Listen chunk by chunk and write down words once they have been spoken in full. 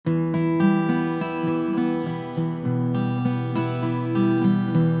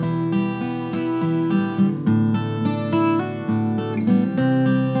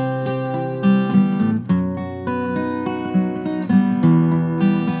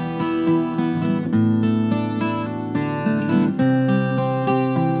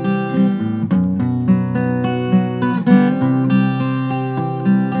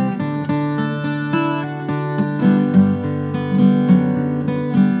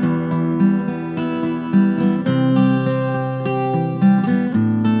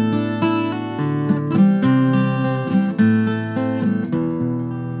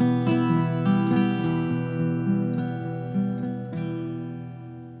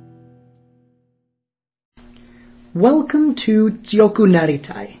Welcome to Tyoku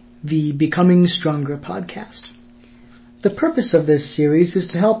Naritai, the Becoming Stronger podcast. The purpose of this series is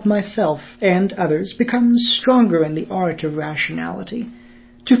to help myself and others become stronger in the art of rationality,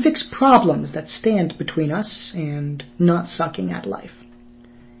 to fix problems that stand between us and not sucking at life.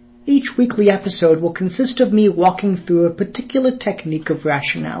 Each weekly episode will consist of me walking through a particular technique of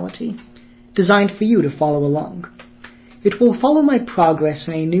rationality, designed for you to follow along. It will follow my progress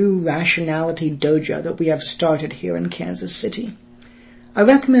in a new rationality dojo that we have started here in Kansas City. I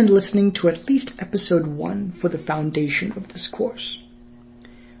recommend listening to at least episode 1 for the foundation of this course.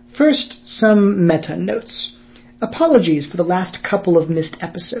 First, some meta notes. Apologies for the last couple of missed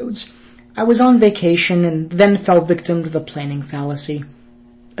episodes. I was on vacation and then fell victim to the planning fallacy.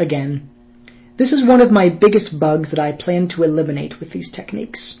 Again. This is one of my biggest bugs that I plan to eliminate with these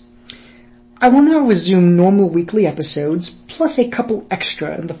techniques. I will now resume normal weekly episodes, plus a couple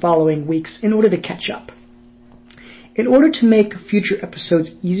extra in the following weeks in order to catch up. In order to make future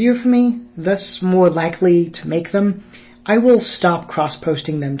episodes easier for me, thus more likely to make them, I will stop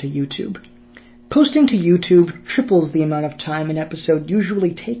cross-posting them to YouTube. Posting to YouTube triples the amount of time an episode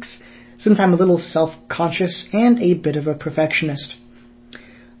usually takes, since I'm a little self-conscious and a bit of a perfectionist.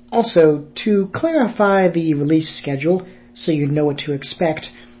 Also, to clarify the release schedule, so you know what to expect,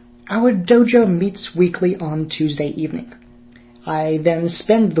 our dojo meets weekly on Tuesday evening. I then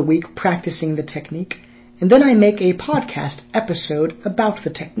spend the week practicing the technique, and then I make a podcast episode about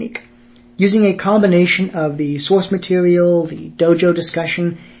the technique, using a combination of the source material, the dojo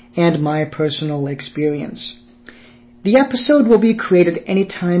discussion, and my personal experience. The episode will be created any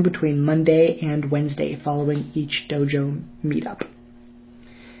time between Monday and Wednesday following each dojo meetup.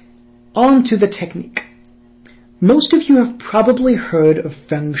 On to the technique. Most of you have probably heard of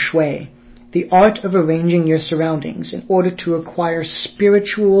Feng Shui, the art of arranging your surroundings in order to acquire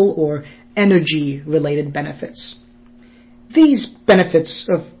spiritual or energy-related benefits. These benefits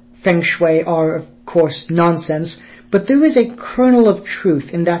of Feng Shui are, of course, nonsense, but there is a kernel of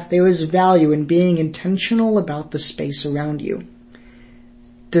truth in that there is value in being intentional about the space around you.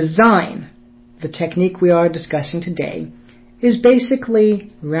 Design, the technique we are discussing today, is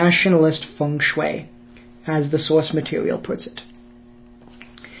basically rationalist Feng Shui, as the source material puts it.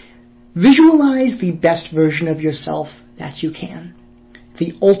 Visualize the best version of yourself that you can.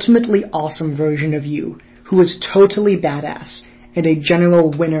 The ultimately awesome version of you, who is totally badass and a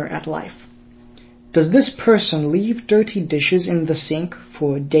general winner at life. Does this person leave dirty dishes in the sink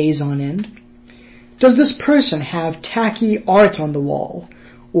for days on end? Does this person have tacky art on the wall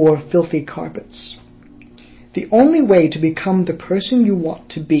or filthy carpets? The only way to become the person you want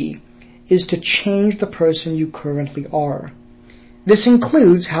to be is to change the person you currently are. This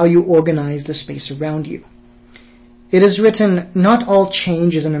includes how you organize the space around you. It is written, not all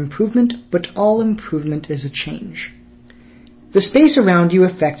change is an improvement, but all improvement is a change. The space around you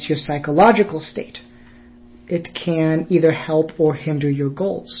affects your psychological state. It can either help or hinder your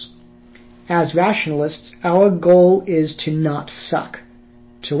goals. As rationalists, our goal is to not suck.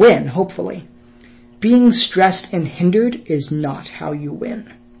 To win, hopefully. Being stressed and hindered is not how you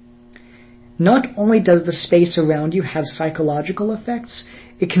win. Not only does the space around you have psychological effects,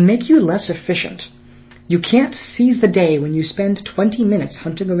 it can make you less efficient. You can't seize the day when you spend 20 minutes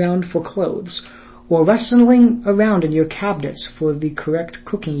hunting around for clothes or wrestling around in your cabinets for the correct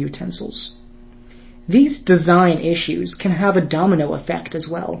cooking utensils. These design issues can have a domino effect as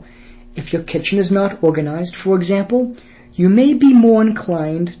well. If your kitchen is not organized, for example, you may be more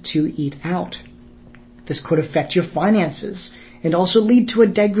inclined to eat out. This could affect your finances and also lead to a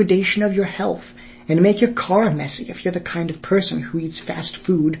degradation of your health and make your car messy if you're the kind of person who eats fast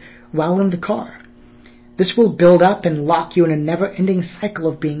food while in the car. This will build up and lock you in a never-ending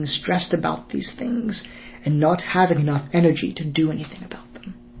cycle of being stressed about these things and not having enough energy to do anything about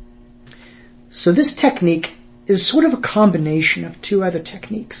them. So this technique is sort of a combination of two other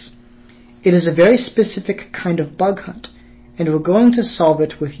techniques. It is a very specific kind of bug hunt, and we're going to solve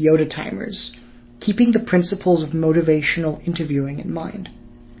it with Yoda timers, keeping the principles of motivational interviewing in mind.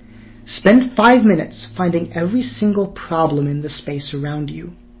 Spend 5 minutes finding every single problem in the space around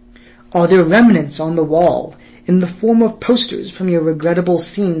you. Are there remnants on the wall in the form of posters from your regrettable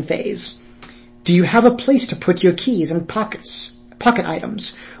scene phase? Do you have a place to put your keys and pocket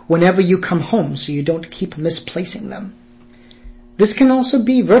items whenever you come home so you don't keep misplacing them? This can also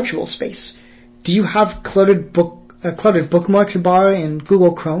be virtual space. Do you have cluttered bookmarks bar in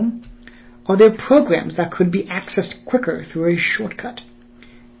Google Chrome? Are there programs that could be accessed quicker through a shortcut?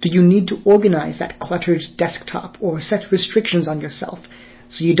 Do you need to organize that cluttered desktop or set restrictions on yourself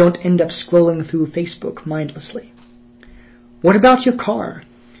so you don't end up scrolling through Facebook mindlessly? What about your car?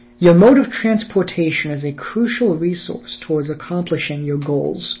 Your mode of transportation is a crucial resource towards accomplishing your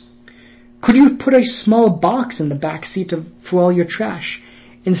goals. Could you put a small box in the back seat for all your trash,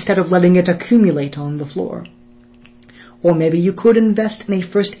 instead of letting it accumulate on the floor? Or maybe you could invest in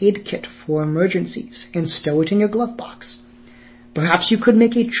a first aid kit for emergencies and stow it in your glove box. Perhaps you could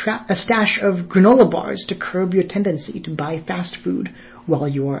make a stash of granola bars to curb your tendency to buy fast food while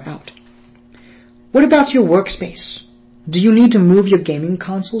you are out. What about your workspace? Do you need to move your gaming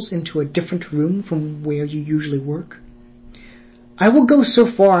consoles into a different room from where you usually work? I will go so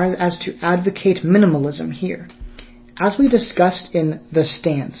far as to advocate minimalism here. As we discussed in The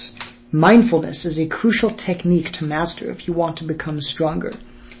Stance, mindfulness is a crucial technique to master if you want to become stronger,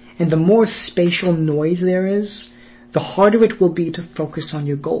 and the more spatial noise there is, the harder it will be to focus on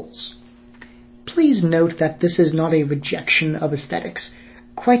your goals. Please note that this is not a rejection of aesthetics.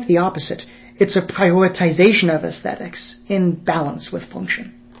 Quite the opposite. It's a prioritization of aesthetics in balance with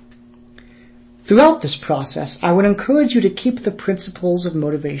function. Throughout this process, I would encourage you to keep the principles of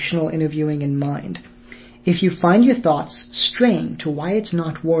motivational interviewing in mind. If you find your thoughts straying to why it's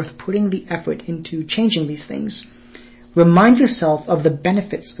not worth putting the effort into changing these things, remind yourself of the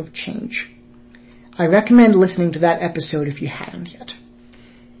benefits of change. I recommend listening to that episode if you haven't yet.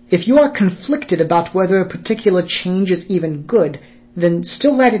 If you are conflicted about whether a particular change is even good, then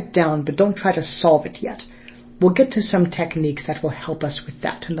still write it down, but don't try to solve it yet. We'll get to some techniques that will help us with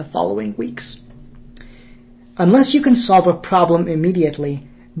that in the following weeks. Unless you can solve a problem immediately,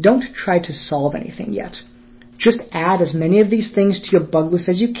 don't try to solve anything yet. Just add as many of these things to your bug list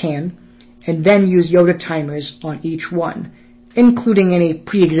as you can, and then use Yoda timers on each one, including any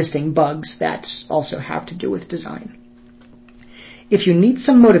pre-existing bugs that also have to do with design. If you need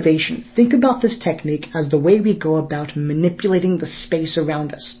some motivation, think about this technique as the way we go about manipulating the space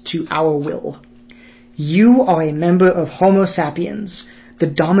around us to our will. You are a member of Homo sapiens, the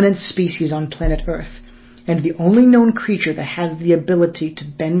dominant species on planet Earth, and the only known creature that has the ability to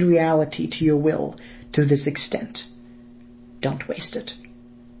bend reality to your will to this extent. Don't waste it.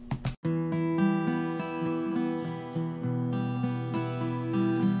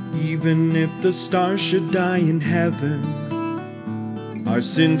 Even if the stars should die in heaven, our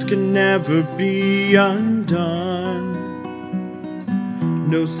sins can never be undone.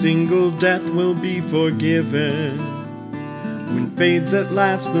 No single death will be forgiven when fades at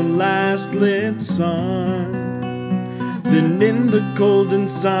last the last lit sun. Then in the cold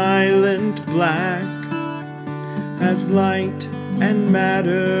and silent black, as light and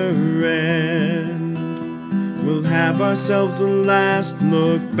matter end, we'll have ourselves a last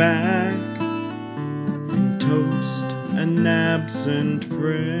look back and toast an absent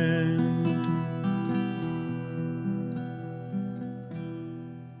friend.